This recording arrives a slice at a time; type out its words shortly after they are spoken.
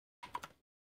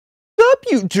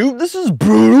up, YouTube? This is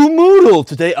Mootal.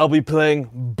 Today I'll be playing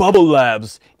Bubble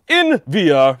Labs in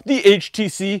VR, the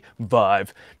HTC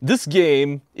Vive. This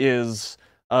game is,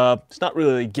 it's not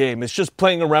really a game, it's just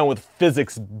playing around with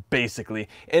physics, basically.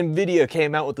 NVIDIA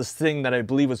came out with this thing that I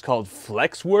believe was called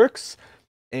FlexWorks,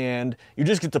 and you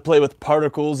just get to play with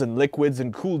particles and liquids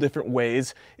in cool different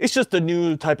ways. It's just a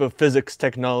new type of physics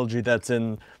technology that's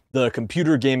in the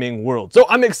computer gaming world. So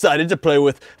I'm excited to play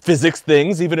with physics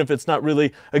things, even if it's not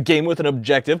really a game with an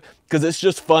objective, because it's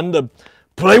just fun to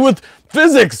play with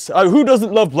physics. Who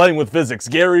doesn't love playing with physics?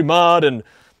 Gary, Mod, and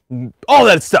all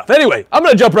that stuff. Anyway, I'm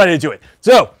gonna jump right into it.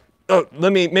 So,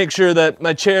 let me make sure that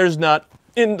my chair's not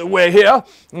in the way here.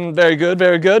 Very good,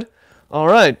 very good. All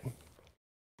right.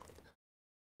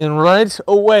 And right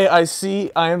away, I see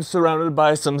I am surrounded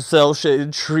by some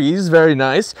cell-shaded trees. Very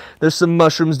nice. There's some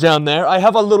mushrooms down there. I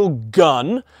have a little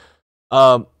gun.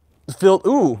 Filled.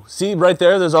 Ooh, see right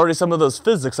there? There's already some of those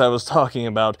physics I was talking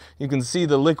about. You can see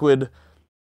the liquid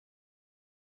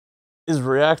is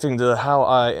reacting to how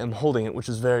I am holding it, which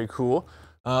is very cool.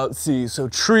 Let's see. So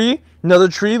tree, another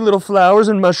tree, little flowers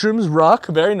and mushrooms, rock.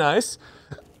 Very nice.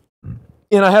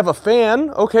 And I have a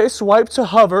fan. Okay, swipe to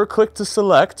hover, click to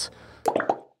select.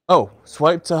 Oh,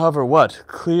 swipe to hover what?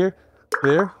 Clear?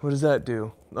 Clear? What does that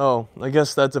do? Oh, I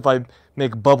guess that's if I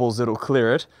make bubbles, it'll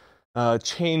clear it.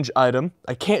 Change item.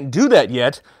 I can't do that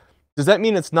yet. Does that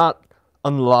mean it's not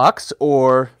unlocked,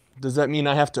 or does that mean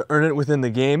I have to earn it within the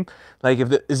game? Like,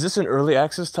 is this an early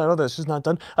access title that's just not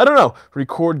done? I don't know.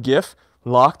 Record GIF,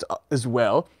 locked as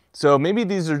well. So maybe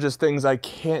these are just things I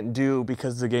can't do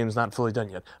because the game's not fully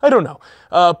done yet. I don't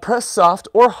know. Press soft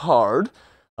or hard.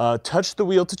 Touch the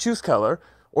wheel to choose color.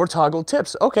 Or toggle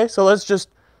tips. Okay, so let's just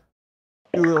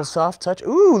do a little soft touch.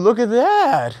 Ooh, look at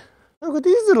that! Look at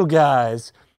these little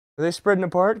guys. Are they spreading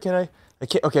apart? Can I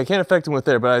can't, okay, I can't affect them with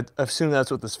there, but I assume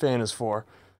that's what this fan is for.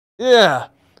 Yeah!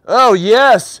 Oh,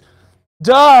 yes!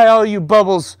 Die, all you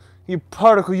bubbles! You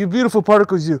particle, you beautiful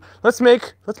particles, you. Let's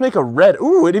make a red.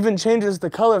 Ooh, it even changes the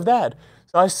color of that.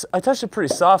 So I touched it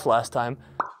pretty soft last time.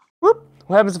 Whoop!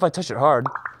 What happens if I touch it hard?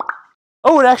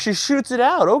 Oh, it actually shoots it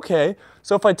out. Okay.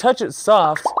 So if I touch it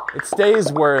soft, it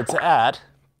stays where it's at.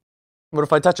 But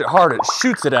if I touch it hard, it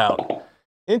shoots it out.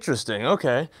 Interesting.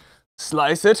 Okay.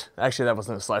 Slice it. Actually, that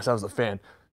wasn't a slice. That was a fan.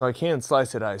 So I can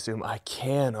slice it, I assume. I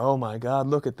can. Oh my God.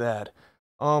 Look at that.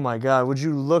 Oh my God. Would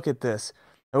you look at this?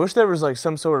 I wish there was like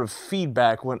some sort of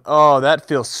feedback when... Oh, that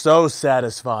feels so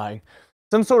satisfying.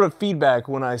 Some sort of feedback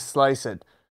when I slice it.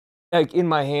 Like in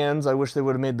my hands, I wish they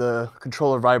would have made the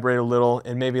controller vibrate a little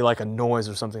and maybe like a noise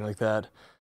or something like that.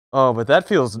 Oh, but that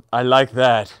feels, I like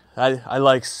that. I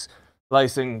like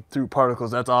slicing through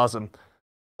particles. That's awesome.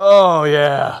 Oh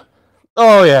yeah.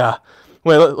 Oh yeah.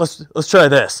 Wait, let's try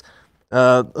this.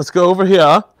 Let's go over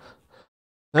here.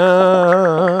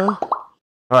 All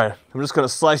right, I'm just gonna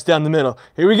slice down the middle.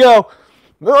 Here we go.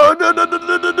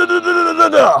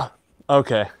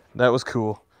 Okay, that was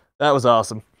cool. That was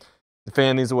awesome.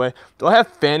 Fan these away. Do I have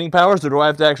fanning powers, or do I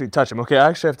have to actually touch them? Okay, I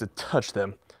actually have to touch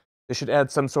them. They should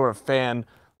add some sort of fan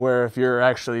where if you're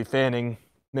actually fanning,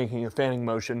 making a fanning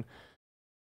motion,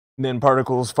 then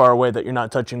particles far away that you're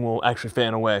not touching will actually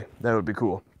fan away. That would be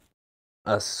cool.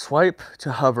 Swipe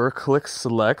to hover, click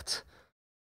select.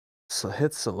 So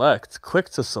hit select, click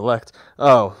to select.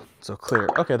 Oh, so clear.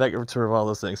 Okay, that gets rid of all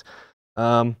those things.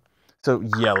 So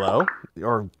yellow,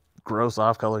 or gross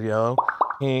off-colored yellow,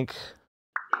 pink.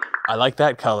 I like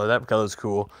that color. That color's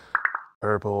cool.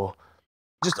 Purple.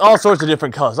 Just all sorts of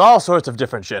different colors. All sorts of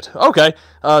different shit. Okay.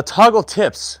 Toggle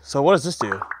tips. So what does this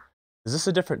do? Is this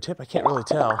a different tip? I can't really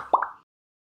tell.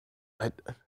 I'm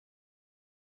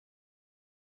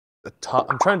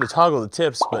trying to toggle the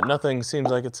tips, but nothing seems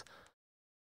like it's...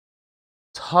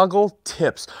 Toggle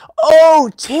tips. Oh,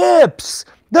 tips!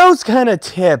 Those kind of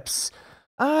tips.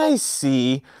 I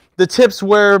see. The tips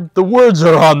where the words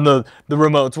are on the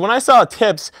remotes. When I saw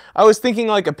tips, I was thinking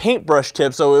like a paintbrush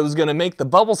tip, so it was going to make the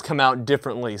bubbles come out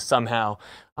differently somehow.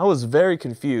 I was very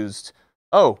confused.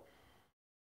 Oh.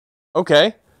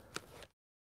 Okay.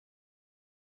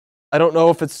 I don't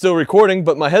know if it's still recording,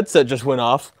 but my headset just went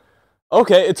off.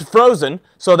 Okay, it's frozen,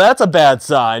 so that's a bad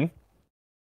sign.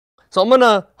 So I'm going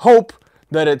to hope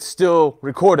that it's still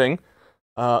recording.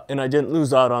 And I didn't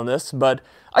lose out on this, but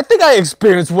I think I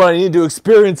experienced what I need to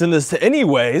experience in this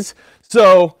anyways.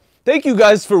 So, thank you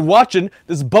guys for watching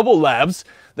this Bubble Labs.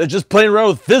 They're just playing around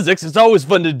with physics. It's always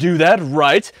fun to do that,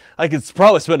 right? I could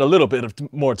probably spend a little bit of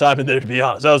more time in there, to be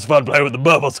honest. That was fun playing with the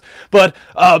bubbles. But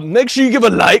make sure you give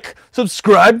a like,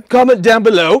 subscribe, comment down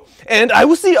below, and I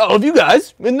will see all of you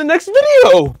guys in the next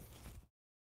video.